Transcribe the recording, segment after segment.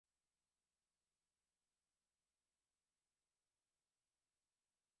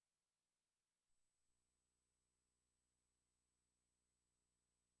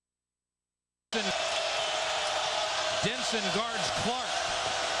Denson guards Clark.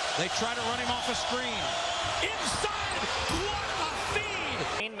 They try to run him off a screen. Inside! What a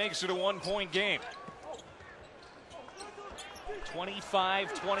feed! Makes it a one-point game.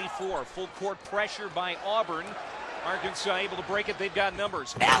 25-24. Full court pressure by Auburn. Arkansas able to break it. They've got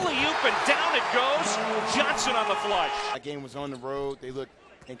numbers. Alley-oop, and down it goes. Johnson on the flush. That game was on the road. They looked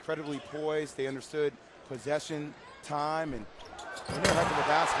incredibly poised. They understood possession, time, and they're a heck of a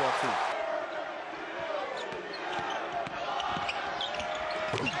basketball team.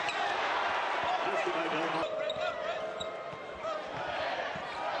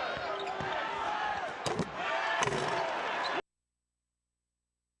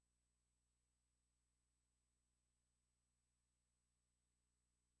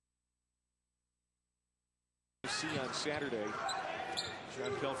 See on Saturday,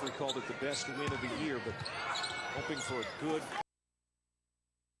 John Pelfrey called it the best win of the year, but hoping for a good.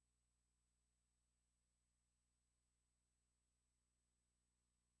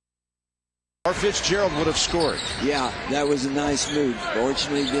 Fitzgerald would have scored. Yeah, that was a nice move.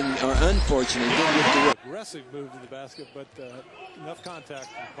 Fortunately, unfortunately, didn't get the. Aggressive move to the basket, but enough contact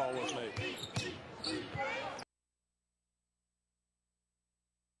and the call was made.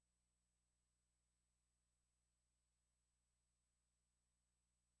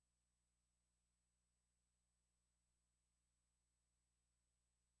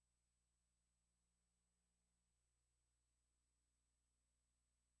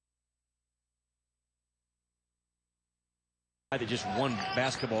 That just won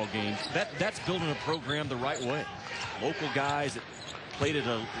basketball games. That's building a program the right way. Local guys that played at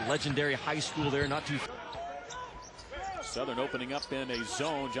a legendary high school there, not too. Southern opening up in a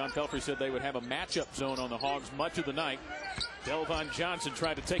zone. John Pelfrey said they would have a matchup zone on the Hogs much of the night. Delvon Johnson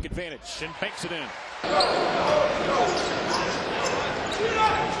tried to take advantage and banks it in.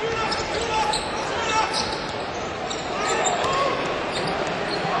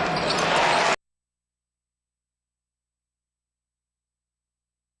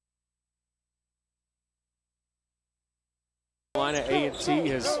 A&T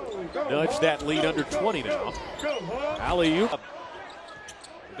has nudged that lead under 20 now. Alley-oop. The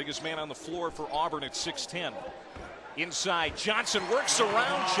biggest man on the floor for Auburn at 6'10". Inside, Johnson works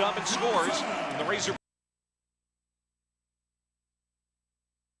around Chubb and scores. And the Razor.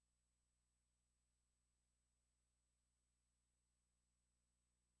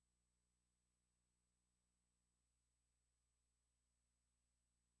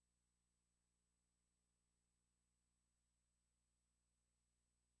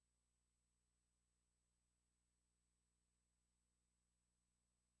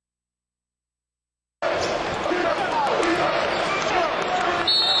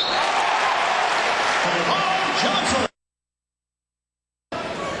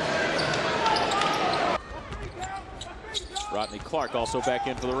 Rodney Clark also back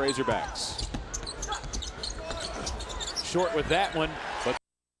in for the Razorbacks. Short with that one, but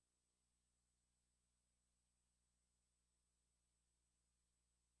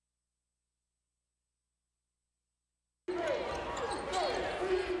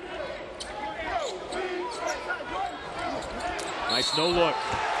nice no look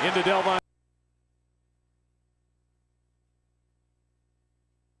into Delvon.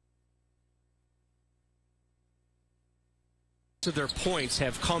 Of their points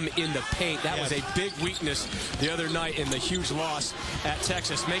have come in the paint. That was a big weakness the other night in the huge loss at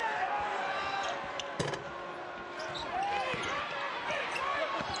Texas.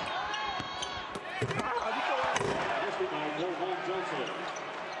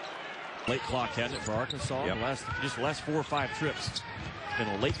 Late clock, hasn't it, for Arkansas? Yep. The last 4 or 5 trips. It's been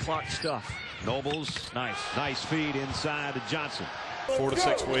a late clock stuff. Nobles, Nice feed inside to Johnson. 4 to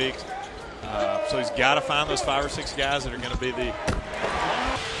 6 weeks. So he's got to find those 5 or 6 guys that are going to be the.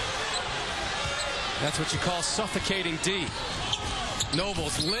 That's what you call suffocating D.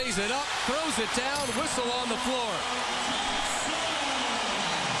 Nobles lays it up, throws it down, whistle on the floor.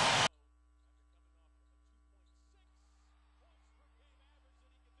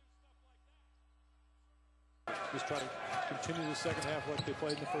 Just try to continue the second half like they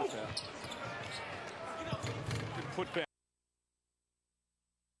played in the first half. Good put back.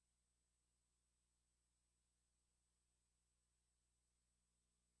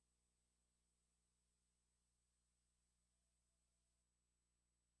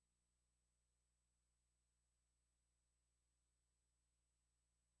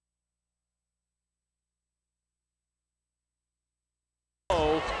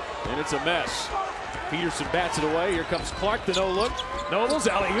 And it's a mess. Peterson bats it away. Here comes Clark, the no-look. Nobles,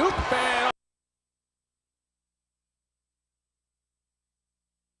 alley-oop, and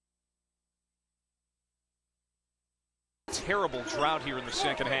terrible drought here in the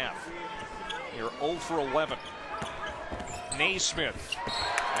second half. They're 0 for 11. Naismith.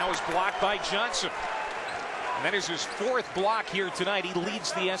 That was blocked by Johnson. And that is his 4th block here tonight. He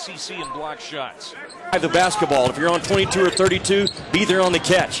leads the SEC in block shots. The basketball. If you're on 22 or 32, be there on the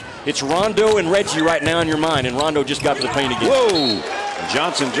catch. It's Rondo and Reggie right now in your mind, and Rondo just got to the paint again. Whoa!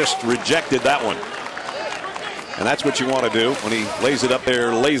 Johnson just rejected that one. And that's what you want to do when he lays it up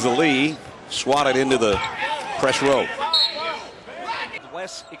there lazily, swat it into the press row.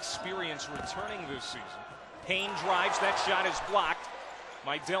 Less experience returning this season. Payne drives. That shot is blocked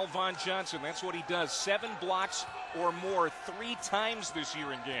by Delvon Johnson. That's what he does. 7 blocks or more 3 times this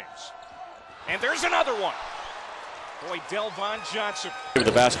year in games. And there's another one. Boy, Delvon Johnson.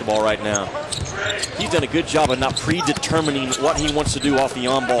 The basketball right now. He's done a good job of not predetermining what he wants to do off the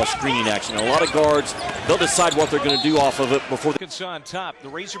on-ball screening action. A lot of guards, they'll decide what they're going to do off of it before they on top. The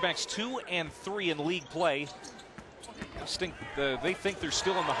Razorbacks 2 and 3 in league play. They think they're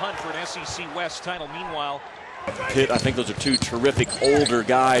still in the hunt for an SEC West title. Meanwhile, Pitt, I think those are 2 terrific older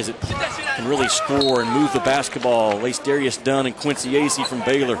guys that can really score and move the basketball. Lacedarius Dunn and Quincy Acey from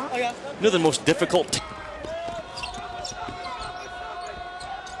Baylor. They're the most difficult.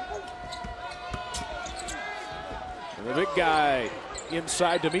 And the big guy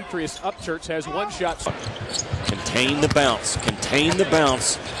inside Demetrius Upchurch has 1 shot. Contain the bounce. Contain the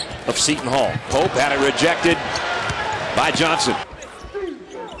bounce of Seton Hall. Pope had it rejected by Johnson.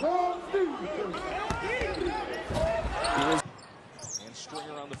 And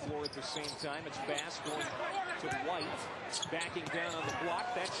Stringer on the floor at the same time. It's Bass going to White. Backing down on the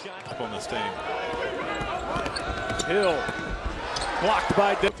block. That shot Up on this team. Hill blocked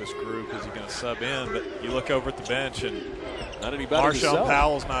by This group is he going to sub in, but you look over at the bench and not anybody. Marshawn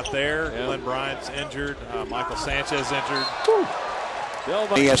Powell's not there. Yeah. Glenn Bryant's injured. Michael Sanchez injured.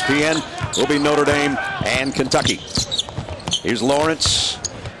 ESPN will be Notre Dame and Kentucky. Here's Lawrence.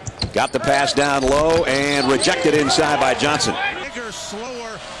 Got the pass down low and rejected inside by Johnson. Bigger,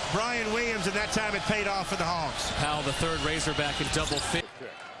 slower Brian Williams, and that time it paid off for the Hogs. Powell, the 3rd Razorback, in double fit.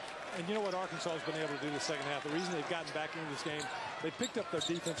 And you know what Arkansas has been able to do in the second half? The reason they've gotten back into this game, they picked up their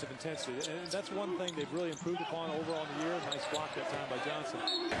defensive intensity. And that's one thing they've really improved upon overall in the year. Nice block that time by Johnson.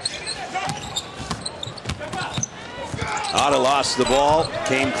 Otta lost the ball,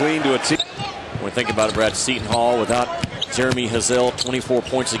 came clean to a team. When we think about it, Brad, Seton Hall without Jeremy Hazel, 24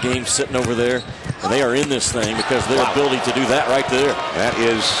 points a game sitting over there. And they are in this thing because of their ability to do that right there. That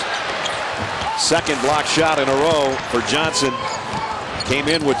is 2nd block shot in a row for Johnson. Came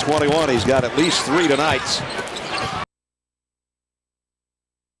in with 21. He's got at least 3 tonight.